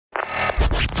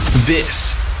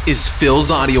This is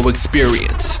Phil's audio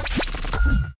experience.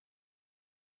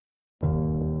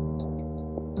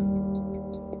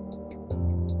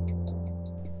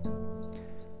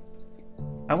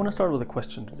 I want to start with a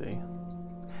question today.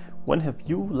 When have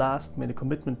you last made a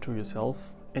commitment to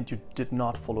yourself and you did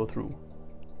not follow through?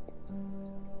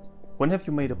 When have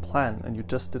you made a plan and you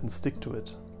just didn't stick to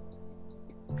it?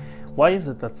 Why is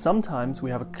it that sometimes we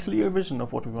have a clear vision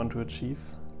of what we want to achieve,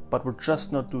 but we're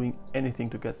just not doing anything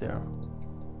to get there?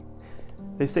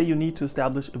 They say you need to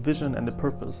establish a vision and a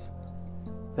purpose,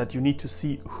 that you need to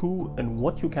see who and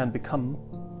what you can become,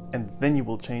 and then you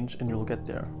will change and you'll get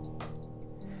there.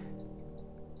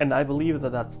 And I believe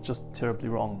that that's just terribly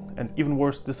wrong. And even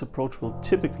worse, this approach will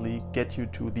typically get you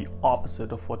to the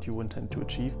opposite of what you intend to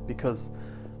achieve, because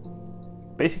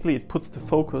basically it puts the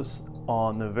focus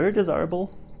on a very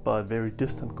desirable but very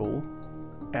distant goal,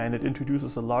 and it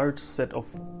introduces a large set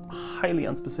of highly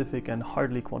unspecific and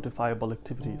hardly quantifiable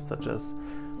activities such as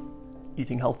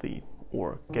eating healthy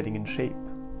or getting in shape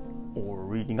or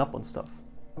reading up on stuff.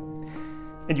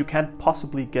 And you can't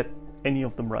possibly get any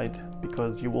of them right,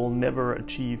 because you will never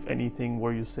achieve anything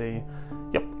where you say,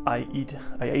 yep, I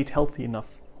ate healthy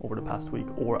enough over the past week,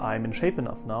 or I'm in shape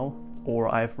enough now,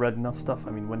 or I've read enough stuff. I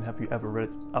mean, when have you ever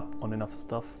read up on enough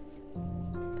stuff?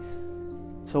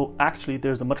 So actually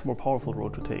there's a much more powerful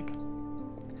road to take.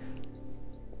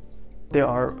 There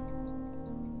are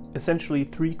essentially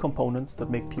three components that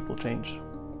make people change.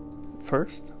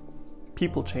 First,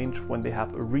 people change when they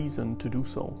have a reason to do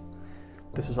so.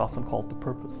 This is often called the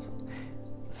purpose.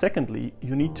 Secondly,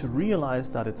 you need to realize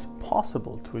that it's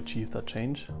possible to achieve that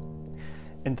change.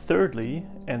 And thirdly,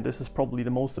 and this is probably the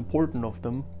most important of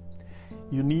them,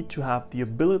 you need to have the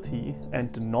ability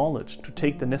and the knowledge to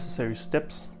take the necessary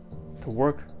steps to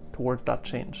work towards that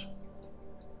change.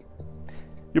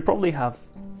 You probably have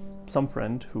some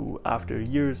friend who, after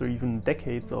years or even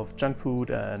decades of junk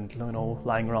food and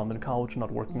lying around on the couch,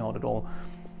 not working out at all,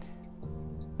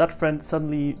 that friend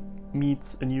suddenly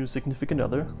meets a new significant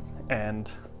other,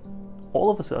 and all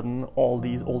of a sudden all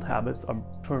these old habits are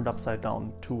turned upside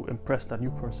down to impress that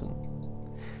new person.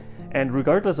 And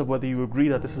regardless of whether you agree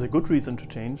that this is a good reason to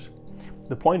change,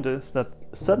 the point is that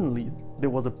suddenly there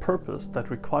was a purpose that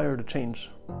required a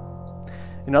change.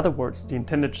 In other words, the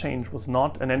intended change was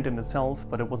not an end in itself,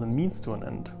 but it was a means to an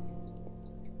end.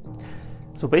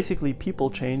 So basically, people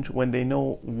change when they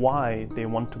know why they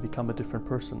want to become a different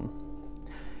person.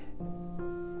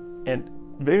 And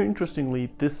very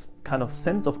interestingly, this kind of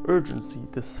sense of urgency,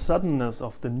 this suddenness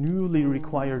of the newly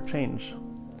required change,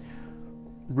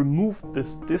 removed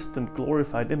this distant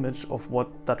glorified image of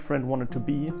what that friend wanted to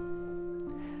be,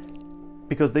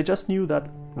 because they just knew that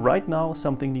right now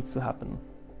something needs to happen.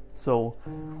 So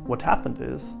what happened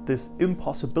is this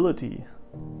impossibility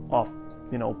of,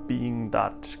 being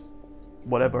that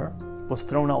whatever was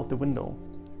thrown out the window.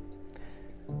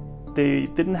 They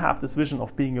didn't have this vision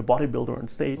of being a bodybuilder on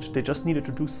stage, they just needed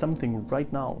to do something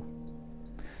right now.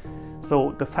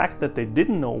 So the fact that they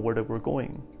didn't know where they were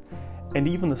going, and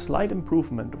even a slight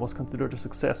improvement, was considered a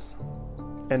success.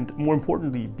 And more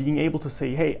importantly, being able to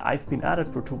say, hey, I've been at it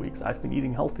for 2 weeks, I've been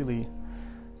eating healthily,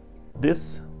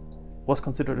 this was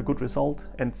considered a good result,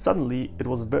 and suddenly it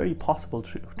was very possible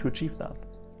to achieve that.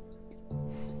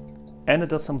 And it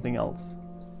does something else.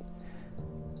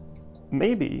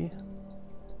 Maybe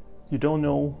you don't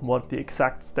know what the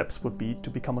exact steps would be to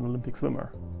become an Olympic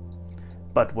swimmer.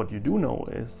 But what you do know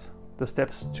is the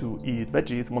steps to eat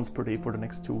veggies once per day for the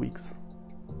next 2 weeks.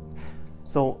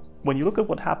 So when you look at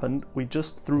what happened, we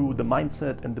just threw the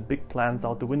mindset and the big plans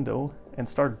out the window and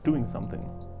started doing something.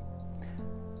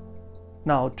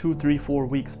 Now 2, 3, 4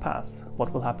 weeks pass.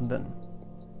 What will happen then?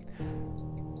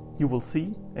 You will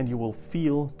see and you will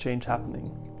feel change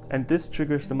happening. And this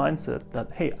triggers the mindset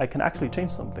that, hey, I can actually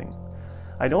change something.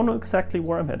 I don't know exactly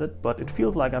where I'm headed, but it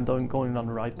feels like I'm going on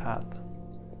the right path.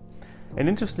 And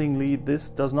interestingly, this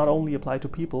does not only apply to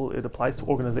people, it applies to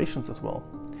organizations as well.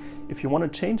 If you want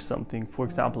to change something, for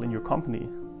example, in your company,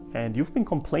 and you've been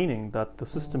complaining that the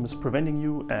system is preventing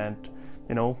you and,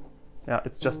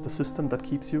 it's just the system that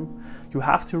keeps you, you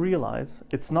have to realize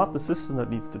it's not the system that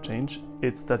needs to change,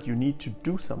 it's that you need to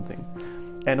do something.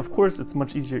 And of course, it's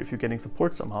much easier if you're getting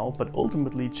support somehow, but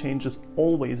ultimately change is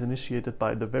always initiated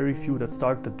by the very few that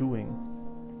start the doing.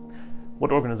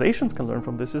 What organizations can learn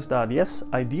from this is that, yes,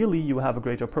 ideally you have a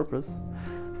greater purpose,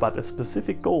 but a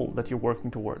specific goal that you're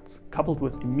working towards, coupled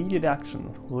with immediate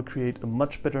action, will create a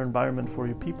much better environment for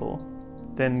your people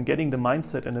than getting the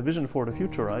mindset and a vision for the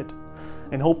future right,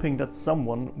 and hoping that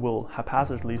someone will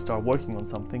haphazardly start working on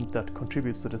something that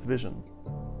contributes to this vision.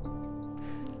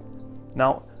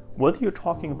 Now, Whether you're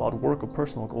talking about work or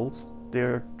personal goals,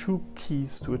 there are two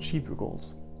keys to achieve your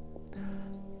goals.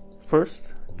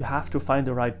 First, you have to find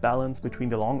the right balance between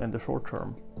the long and the short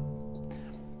term.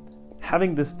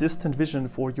 Having this distant vision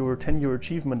for your 10-year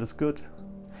achievement is good,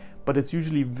 but it's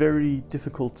usually very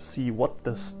difficult to see what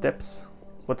the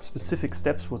specific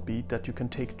steps would be that you can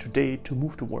take today to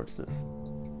move towards this.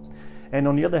 And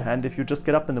on the other hand, if you just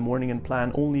get up in the morning and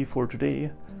plan only for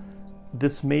today,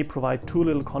 this may provide too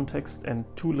little context and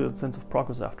too little sense of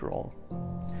progress after all.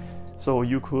 So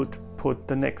you could put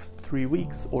the next 3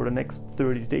 weeks or the next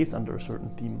 30 days under a certain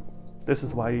theme. This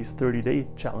is why these 30-day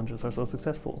challenges are so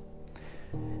successful.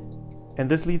 And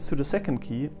this leads to the second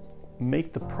key: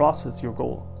 make the process your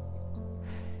goal.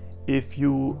 If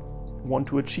you want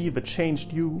to achieve a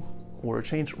changed you or a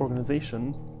changed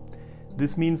organization,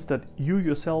 this means that you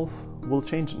yourself will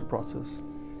change in the process.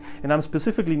 And I'm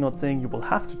specifically not saying you will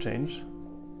have to change,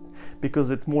 because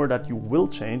it's more that you will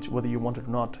change whether you want it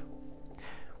or not.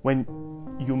 When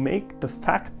you make the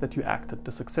fact that you acted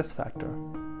the success factor,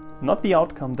 not the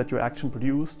outcome that your action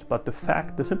produced, but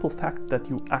the simple fact that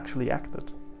you actually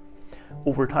acted.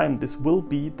 Over time, this will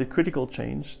be the critical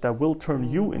change that will turn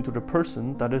you into the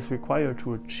person that is required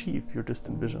to achieve your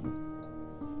distant vision.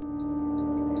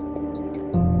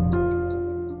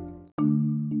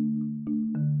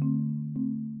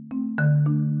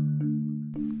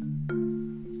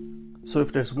 So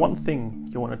if there's one thing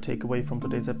you want to take away from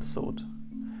today's episode,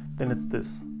 then it's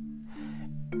this.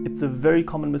 It's a very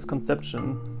common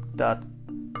misconception that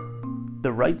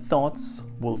the right thoughts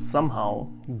will somehow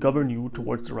govern you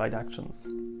towards the right actions,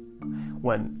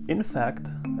 when in fact,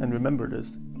 and remember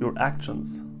this, your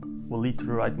actions will lead to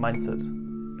the right mindset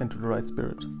and to the right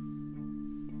spirit.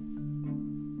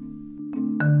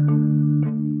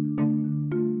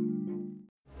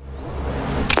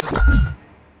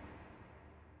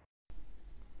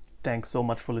 Thanks so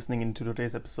much for listening into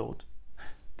today's episode.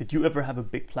 Did you ever have a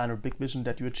big plan or big vision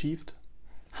that you achieved?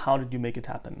 How did you make it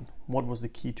happen? What was the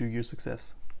key to your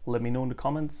success? Let me know in the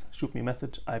comments, shoot me a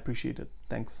message, I appreciate it.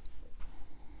 Thanks.